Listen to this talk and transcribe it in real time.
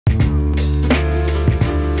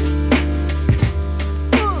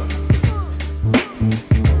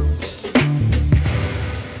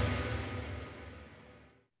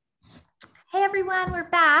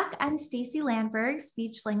Stacey Landberg,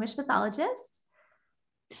 speech language pathologist.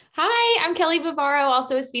 Hi, I'm Kelly Bavaro,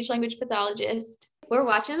 also a speech language pathologist. We're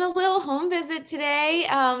watching a little home visit today.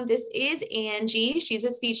 This is Angie. She's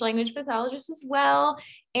a speech language pathologist as well.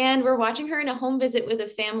 And we're watching her in a home visit with a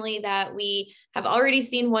family that we have already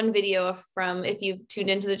seen one video from if you've tuned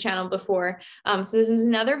into the channel before. So this is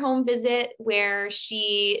another home visit where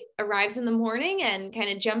she arrives in the morning and kind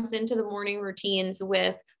of jumps into the morning routines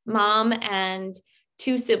with mom and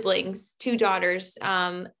two siblings, two daughters.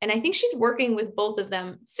 And I think she's working with both of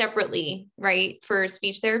them separately, right? For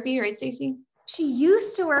speech therapy, right, Stacey? She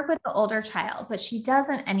used to work with the older child, but she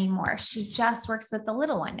doesn't anymore. She just works with the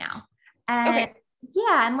little one now. And okay.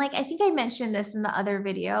 Yeah. And I think I mentioned this in the other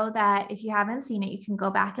video that if you haven't seen it, you can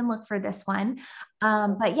go back and look for this one.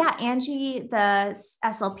 But yeah, Angie, the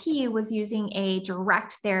SLP, was using a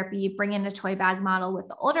direct therapy, bring in a toy bag model with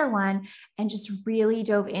the older one, and just really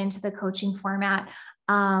dove into the coaching format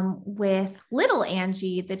with little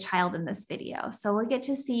Angie, the child in this video. So we'll get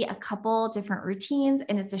to see a couple different routines,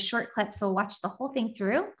 and it's a short clip. So watch the whole thing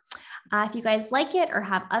through. If you guys like it or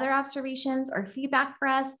have other observations or feedback for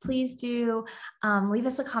us, please do leave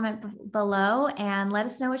us a comment below and let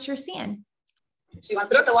us know what you're seeing. She wants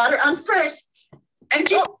to put the water on first.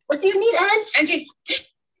 Angie, what do you need, Angie? Angie,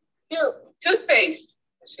 toothpaste.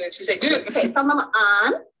 She said, okay, so mama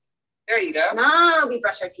on. There you go. Now we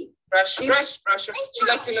brush our teeth. Brush her. She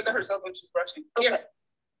likes to look at herself when she's brushing. Here.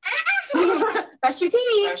 Okay. Brush your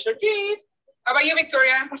teeth. Brush your teeth. How about you,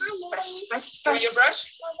 Victoria? Brush. Want you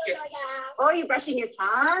brush? Here. Oh, you're brushing your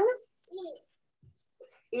tongue?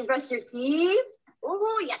 You brush your teeth?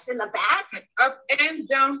 Oh, yes, in the back. Up and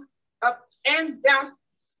down. Up and down.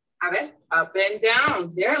 Have it? Up and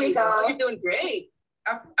down. There we go. You're doing great.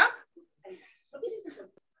 Up.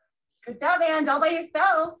 Good job, Ange. All by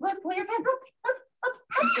yourself. Look, pull your pants up.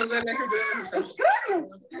 I'm still letting her do it herself.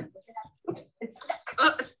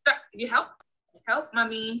 Good. Stop. You help? Help,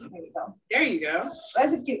 mommy. There you go.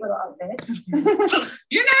 That's a cute little outfit.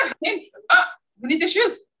 You're not. Oh, we need the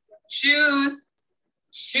shoes. Shoes.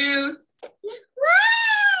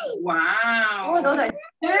 Wow. Oh, those are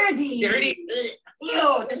dirty. Dirty.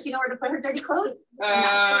 Ew. Does she know where to put her dirty clothes?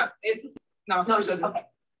 It's no, she doesn't. Okay.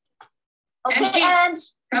 Okay, Ange.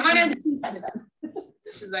 Come on, Ange.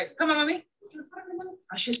 She's like, come on, mommy.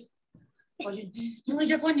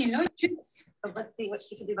 So let's see what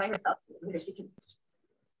she can do by herself.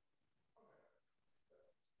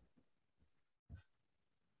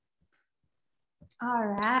 All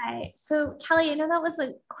right. So Kelly, I know that was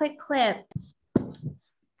a quick clip.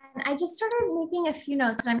 And I just started making a few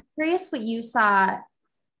notes, and I'm curious what you saw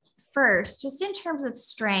first, just in terms of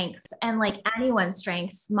strengths and anyone's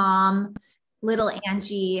strengths, mom, little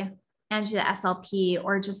Angie the SLP,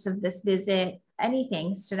 or just of this visit,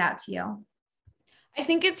 anything stood out to you? I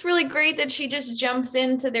think it's really great that she just jumps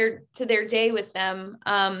into their day with them.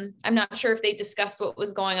 I'm not sure if they discussed what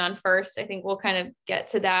was going on first. I think we'll kind of get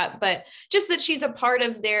to that, but just that she's a part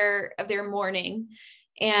of their morning.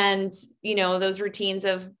 And, those routines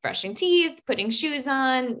of brushing teeth, putting shoes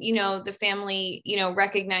on, the family,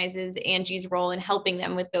 recognizes Angie's role in helping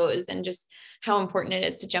them with those, and just how important it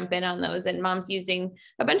is to jump in on those. And mom's using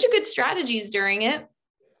a bunch of good strategies during it.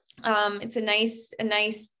 It's a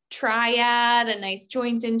nice triad, a nice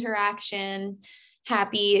joint interaction,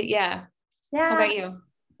 happy. Yeah. How about you?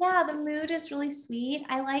 Yeah. The mood is really sweet.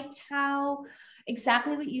 I liked how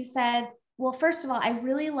exactly what you said. Well, first of all, I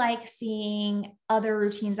really like seeing other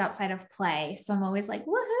routines outside of play. So I'm always like,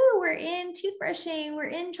 woohoo, we're in toothbrushing, we're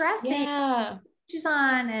in dressing, shoes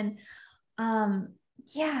on. And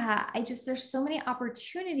there's so many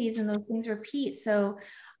opportunities and those things repeat. So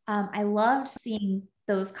I loved seeing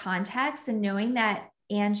those contexts and knowing that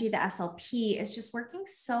Angie, the SLP, is just working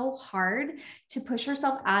so hard to push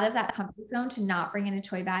herself out of that comfort zone, to not bring in a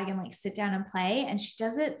toy bag and sit down and play. And she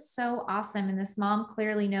does it so awesome. And this mom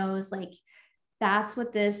clearly knows that's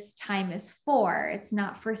what this time is for. It's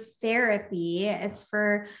not for therapy. It's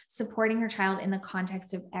for supporting her child in the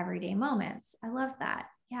context of everyday moments. I love that.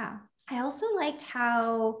 Yeah. I also liked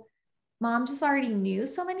how mom just already knew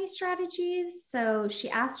so many strategies. So she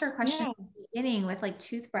asked her a question at the beginning with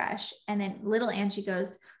toothbrush, and then little Angie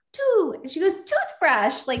goes, and she goes,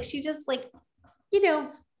 toothbrush. She just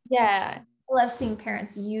I love seeing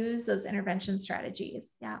parents use those intervention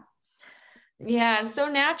strategies. Yeah. Yeah. So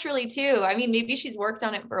naturally too. I mean, maybe she's worked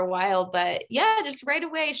on it for a while, but just right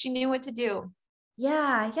away, she knew what to do.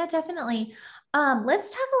 Yeah, definitely.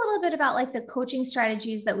 Let's talk a little bit about the coaching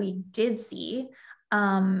strategies that we did see.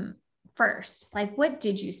 First, what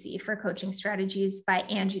did you see for coaching strategies by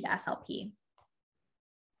Angie, the SLP?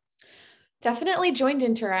 Definitely joint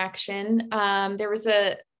interaction. There was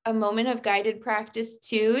a moment of guided practice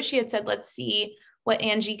too. She had said, let's see what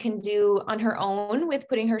Angie can do on her own with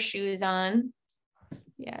putting her shoes on.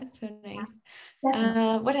 Yeah, so nice.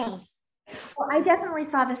 What else? Well, I definitely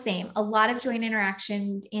saw the same. A lot of joint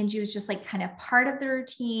interaction. Angie was just like kind of part of the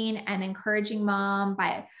routine and encouraging mom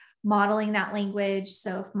by modeling that language.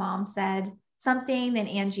 So if mom said something, then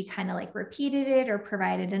Angie kind of like repeated it or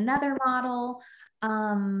provided another model.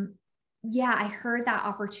 Yeah, I heard that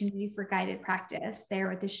opportunity for guided practice there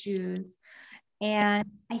with the shoes. And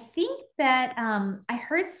I think that I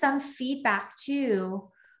heard some feedback too.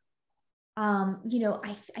 I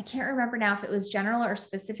can't remember now if it was general or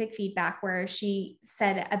specific feedback where she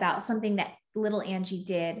said about something that little Angie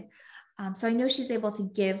did. So I know she's able to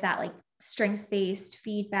give that like strengths-based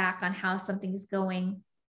feedback on how something's going.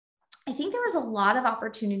 I think there was a lot of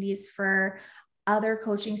opportunities for other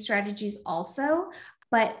coaching strategies also,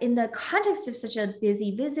 but in the context of such a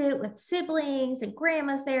busy visit with siblings and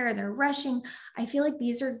grandma's there and they're rushing, I feel like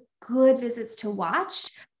these are good visits to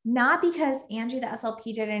watch, not because Angie, the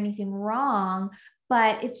SLP, did anything wrong,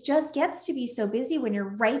 but it just gets to be so busy when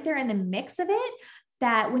you're right there in the mix of it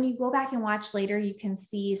that when you go back and watch later, you can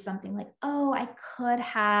see something like, oh, I could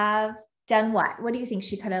have done what? What do you think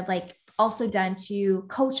she could have like also done to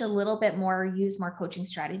coach a little bit more, use more coaching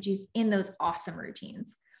strategies in those awesome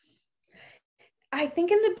routines? I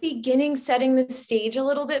think in the beginning, setting the stage a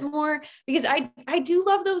little bit more, because I do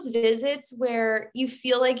love those visits where you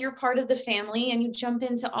feel like you're part of the family and you jump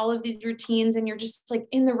into all of these routines and you're just like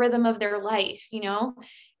in the rhythm of their life, you know?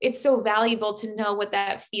 It's so valuable to know what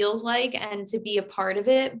that feels like and to be a part of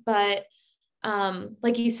it. But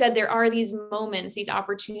like you said, there are these moments, these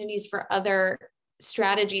opportunities for other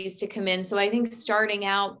strategies to come in. So I think starting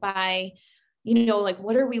out by, like,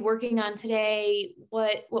 what are we working on today?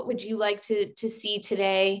 What would you like to see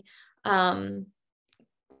today? We're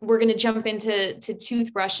going to jump into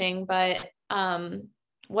toothbrushing, but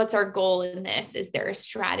what's our goal in this? Is there a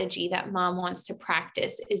strategy that mom wants to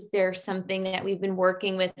practice? Is there something that we've been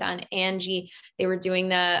working with on Angie? They were doing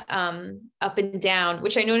the up and down,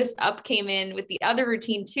 which I noticed up came in with the other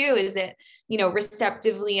routine too. Is it,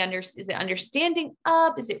 receptively is it understanding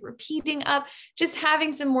up? Is it repeating up? Just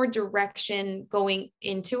having some more direction going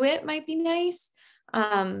into it might be nice.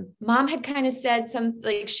 Mom had kind of said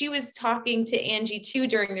like she was talking to Angie too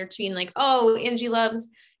during their routine, like, oh, Angie loves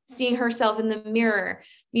seeing herself in the mirror,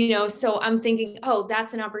 so I'm thinking, oh,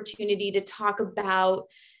 that's an opportunity to talk about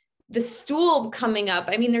the stool coming up.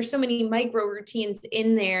 I mean, there's so many micro routines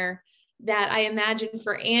in there that I imagine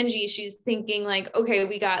for Angie, she's thinking like, okay,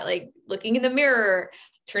 we got like looking in the mirror,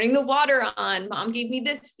 turning the water on, mom gave me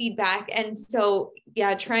this feedback. And so,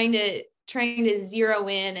 yeah, trying to zero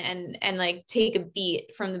in and like take a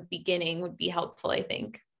beat from the beginning would be helpful, I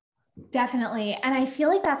think. Definitely. And I feel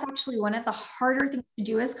like that's actually one of the harder things to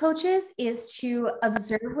do as coaches is to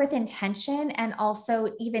observe with intention and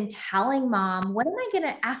also even telling mom, what am I going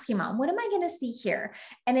to ask you, mom? What am I going to see here?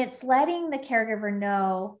 And it's letting the caregiver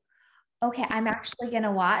know, okay, I'm actually going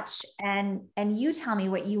to watch and you tell me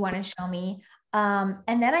what you want to show me. And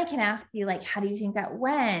then I can ask you, like, how do you think that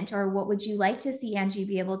went? Or what would you like to see Angie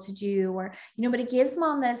be able to do? Or, but it gives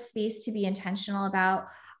mom the space to be intentional about,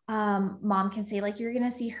 mom can say like, you're going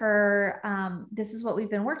to see her, this is what we've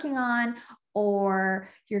been working on, or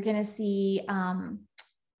you're going to see,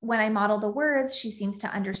 when I model the words, she seems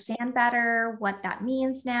to understand better what that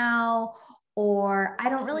means now, or I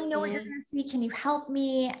don't really know what you're going to see. Can you help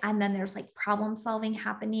me? And then there's like problem solving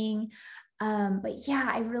happening. But yeah,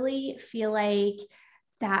 I really feel like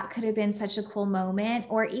that could have been such a cool moment.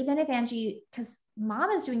 Or even if Angie, because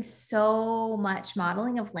mom is doing so much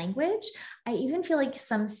modeling of language, I even feel like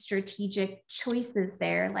some strategic choices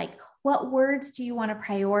there, like what words do you want to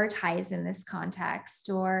prioritize in this context?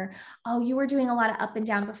 Or, oh, you were doing a lot of up and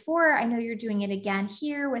down before. I know you're doing it again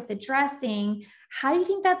here with the dressing. How do you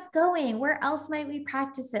think that's going? Where else might we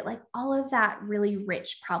practice it? Like all of that really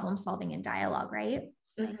rich problem solving and dialogue, right?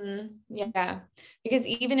 Mm-hmm. Yeah. Because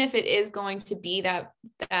even if it is going to be that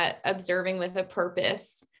observing with a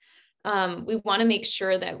purpose, we want to make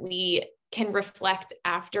sure that we can reflect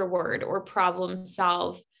afterward or problem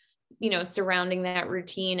solve, surrounding that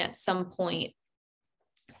routine at some point.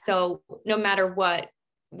 So no matter what,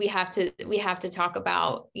 we have to talk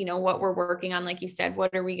about, what we're working on. Like you said,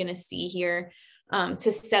 what are we going to see here,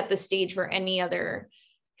 to set the stage for any other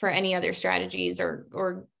strategies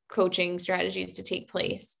or coaching strategies to take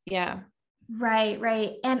place. Yeah.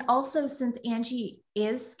 Right. And also, since Angie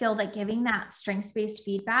is skilled at giving that strengths-based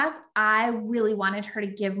feedback, I really wanted her to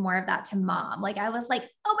give more of that to mom. Like, I was like,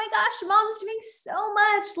 oh my gosh, mom's doing so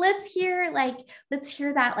much. Let's hear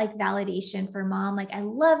that like validation for mom. Like, I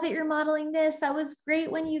love that you're modeling this. That was great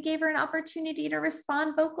when you gave her an opportunity to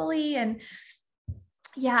respond vocally. And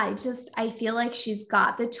yeah, I feel like she's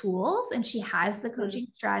got the tools and she has the coaching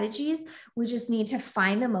strategies. We just need to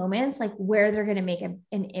find the moments like where they're going to make an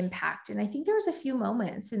impact. And I think there was a few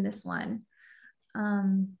moments in this one.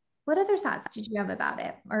 What other thoughts did you have about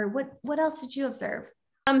it? Or what else did you observe?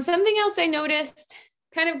 Something else I noticed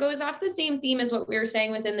kind of goes off the same theme as what we were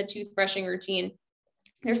saying within the toothbrushing routine.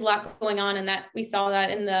 There's a lot going on in that. We saw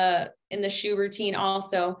that in the shoe routine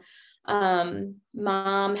also.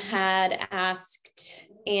 Mom had asked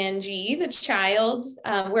Angie, the child,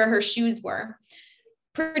 where her shoes were.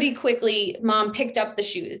 Pretty quickly, mom picked up the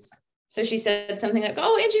shoes. So she said something like,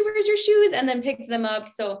 "Oh, Angie, where's your shoes?" And then picked them up.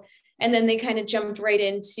 And then they kind of jumped right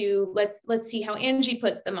into, let's see how Angie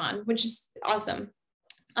puts them on, which is awesome.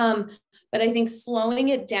 But I think slowing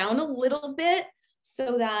it down a little bit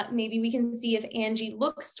so that maybe we can see if Angie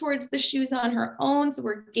looks towards the shoes on her own. So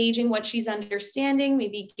we're gauging what she's understanding,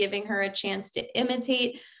 maybe giving her a chance to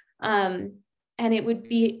imitate. And it would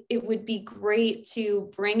be great to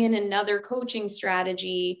bring in another coaching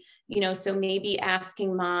strategy, so maybe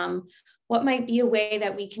asking mom, what might be a way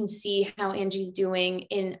that we can see how Angie's doing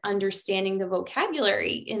in understanding the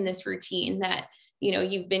vocabulary in this routine that,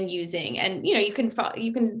 you've been using. And, you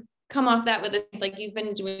can come off that with like, you've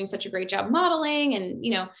been doing such a great job modeling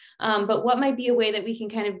and, but what might be a way that we can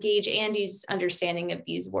kind of gauge Angie's understanding of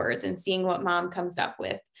these words and seeing what mom comes up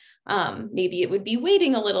with. Maybe it would be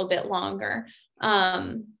waiting a little bit longer,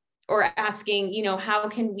 or asking, how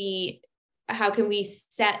can we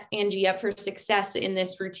set Angie up for success in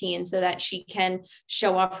this routine so that she can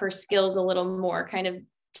show off her skills a little more, kind of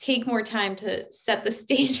take more time to set the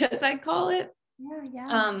stage, as I call it.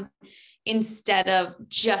 Yeah. Instead of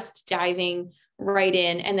just diving right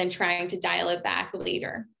in and then trying to dial it back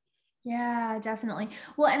later. Yeah, definitely.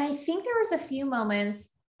 Well, and I think there was a few moments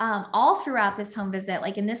all throughout this home visit,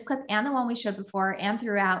 like in this clip and the one we showed before and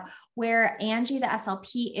throughout, where Angie, the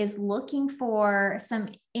SLP, is looking for some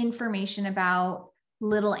information about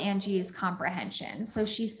little Angie's comprehension. So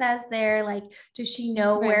she says there, like, does she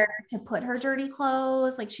know where to put her dirty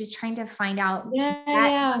clothes? Like, she's trying to find out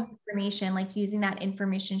information, like using that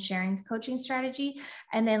information sharing coaching strategy.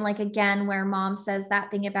 And then like, again, where mom says that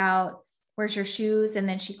thing about where's your shoes? And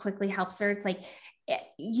then she quickly helps her. It's like,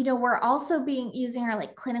 we're also using our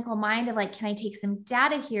like clinical mind of like, can I take some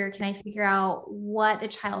data here? Can I figure out what the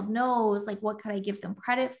child knows? Like, what could I give them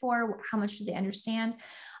credit for? How much do they understand?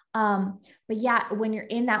 But yeah, when you're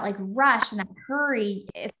in that like rush and that hurry,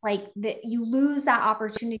 it's like that you lose that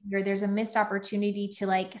opportunity, or there's a missed opportunity to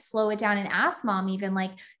like slow it down and ask mom even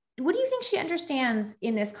like, what do you think she understands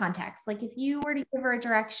in this context? Like, if you were to give her a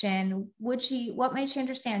direction, what might she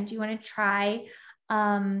understand? Do you want to try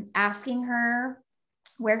asking her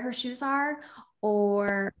where her shoes are?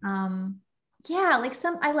 Or I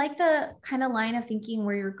like the kind of line of thinking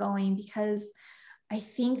where you're going, because I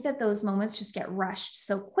think that those moments just get rushed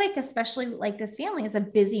so quick, especially like this family is a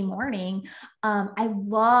busy morning. I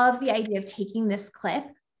love the idea of taking this clip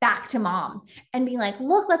back to mom and being like,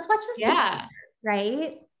 look, let's watch this together,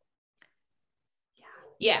 right?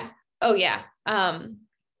 Yeah. Oh yeah.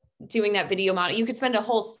 Doing that video model, you could spend a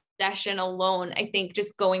whole session alone, I think,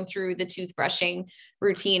 just going through the toothbrushing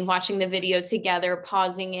routine, watching the video together,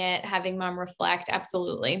 pausing it, having mom reflect.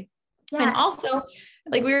 Absolutely. Yeah. And also,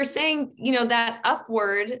 like we were saying, that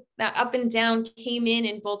up and down came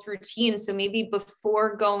in both routines. So maybe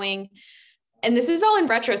before going, and this is all in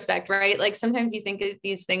retrospect, right? Like sometimes you think of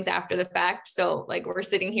these things after the fact. So like we're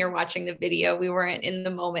sitting here watching the video, we weren't in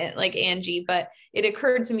the moment like Angie, but it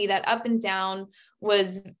occurred to me that up and down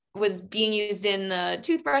was being used in the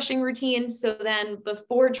toothbrushing routine. So then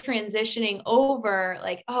before transitioning over,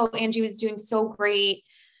 like, oh, Angie was doing so great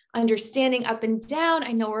understanding up and down.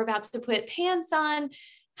 I know we're about to put pants on.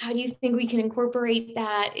 How do you think we can incorporate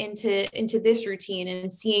that into this routine,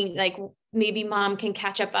 and seeing like maybe mom can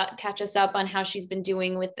catch us up on how she's been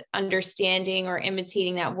doing with understanding or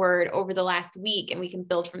imitating that word over the last week, and we can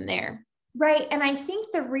build from there. Right. And I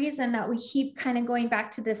think the reason that we keep kind of going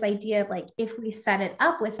back to this idea of like, if we set it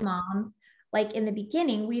up with mom, like in the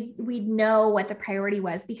beginning, we'd know what the priority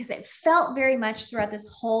was, because it felt very much throughout this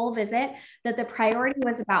whole visit that the priority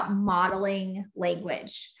was about modeling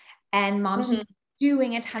language, and mom's just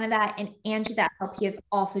doing a ton of that. And Angie, that SLP, is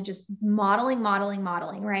also just modeling,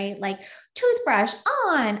 right? Like toothbrush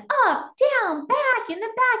on, up, down, back, in the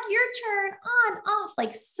back, your turn, on, off,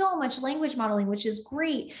 like so much language modeling, which is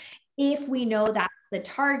great if we know that's the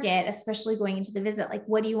target, especially going into the visit, like,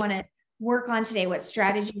 what do you want to work on today? What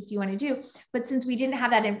strategies do you want to do? But since we didn't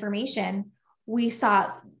have that information, we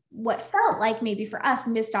saw what felt like maybe for us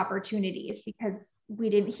missed opportunities because we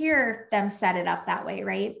didn't hear them set it up that way.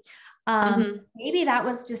 Right. Maybe that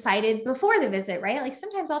was decided before the visit, right? Like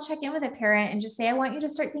sometimes I'll check in with a parent and just say, I want you to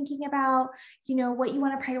start thinking about, you know, what you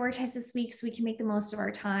want to prioritize this week so we can make the most of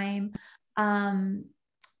our time.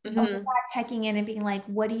 Checking in and being like,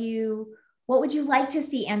 what would you like to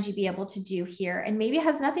see Angie be able to do here? And maybe it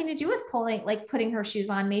has nothing to do with putting her shoes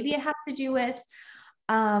on. Maybe it has to do with,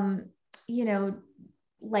 you know,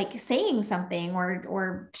 like saying something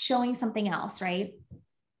or showing something else. Right.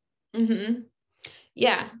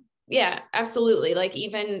 Yeah, absolutely. Like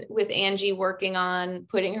even with Angie working on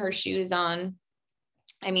putting her shoes on,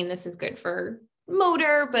 I mean, this is good for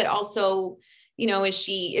motor, but also, you know, is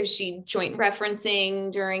she joint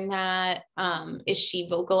referencing during that? Is she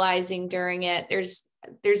vocalizing during it?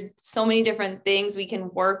 There's so many different things we can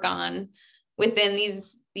work on within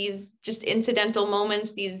these just incidental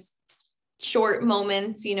moments, these short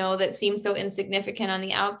moments, you know, that seem so insignificant on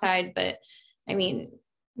the outside, but I mean,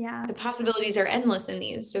 yeah, the possibilities are endless in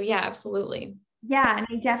these. So yeah, absolutely. Yeah. And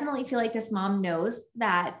I definitely feel like this mom knows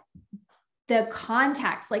that the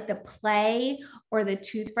context, like the play or the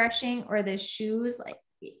toothbrushing or the shoes, like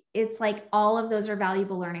it's like all of those are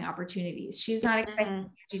valuable learning opportunities. She's not expecting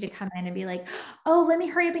you to come in and be like, oh, let me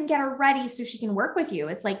hurry up and get her ready so she can work with you.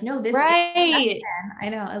 It's like, no, this right. I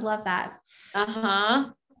know. I love that.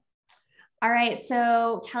 All right.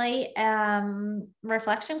 So Kelli,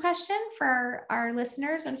 reflection question for our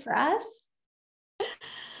listeners and for us.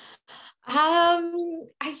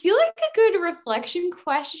 I feel like a good reflection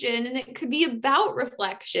question, and it could be about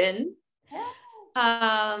reflection. Yeah.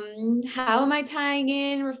 How am I tying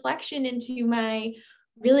in reflection into my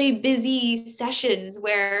really busy sessions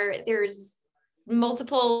where there's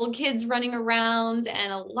multiple kids running around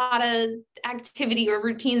and a lot of activity or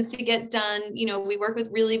routines to get done? You know, we work with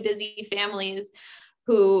really busy families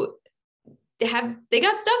who they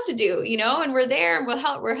got stuff to do, you know, and we're there and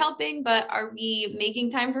we're helping, but are we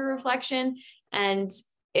making time for reflection? And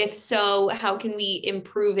if so, how can we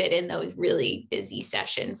improve it in those really busy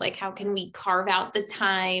sessions? Like, how can we carve out the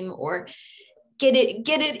time or get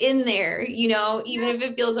it in there, you know, even if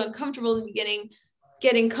it feels uncomfortable in the beginning,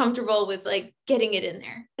 getting comfortable with like getting it in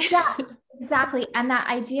there. Yeah, exactly. And that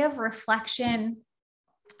idea of reflection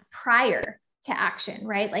prior to action,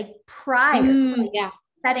 right? Like prior.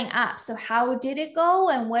 Setting up. So how did it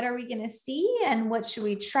go? And what are we going to see? And what should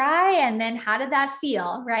we try? And then how did that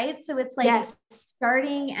feel? Right. So it's like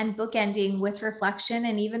starting and bookending with reflection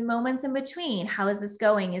and even moments in between. How is this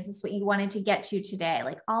going? Is this what you wanted to get to today?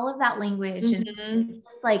 Like all of that language and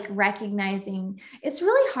just like recognizing it's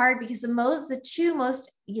really hard because the two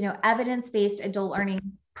most, you know, evidence-based adult learning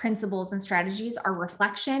principles and strategies are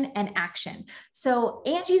reflection and action. So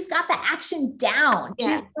Angie's got the action down.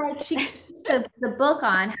 She's like, she teaches the book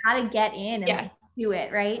on how to get in and like, do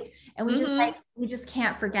it. Right. And we just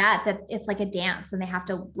can't forget that it's like a dance and they have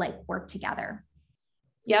to like work together.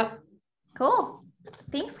 Yep. Cool.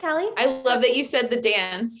 Thanks, Kelli. I love that you said the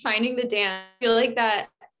dance, finding the dance. I feel like that.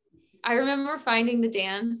 I remember finding the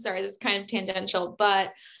dance. Sorry, this is kind of tangential,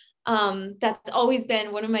 but that's always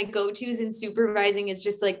been one of my go-tos in supervising is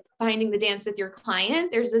just like finding the dance with your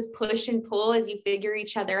client. There's this push and pull as you figure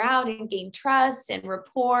each other out and gain trust and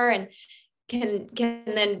rapport and can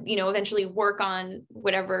then, you know, eventually work on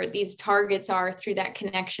whatever these targets are through that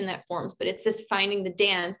connection that forms. But it's this finding the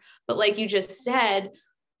dance. But like you just said,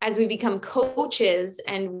 as we become coaches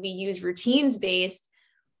and we use routines based,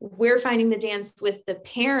 we're finding the dance with the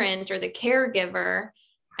parent or the caregiver.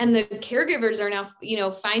 And the caregivers are now, you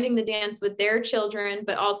know, finding the dance with their children,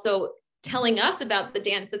 but also telling us about the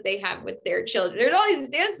dance that they have with their children. There's all these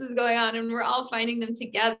dances going on and we're all finding them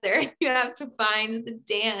together. You have to find the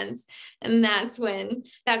dance. And that's where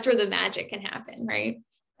the magic can happen, right?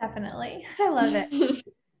 Definitely. I love it.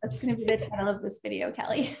 That's going to be the title of this video,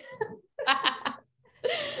 Kelli.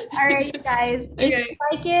 All right, you guys, if you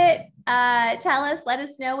like it, tell us, let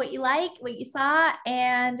us know what you like, what you saw,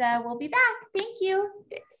 and we'll be back. Thank you.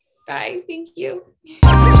 Bye. Thank you.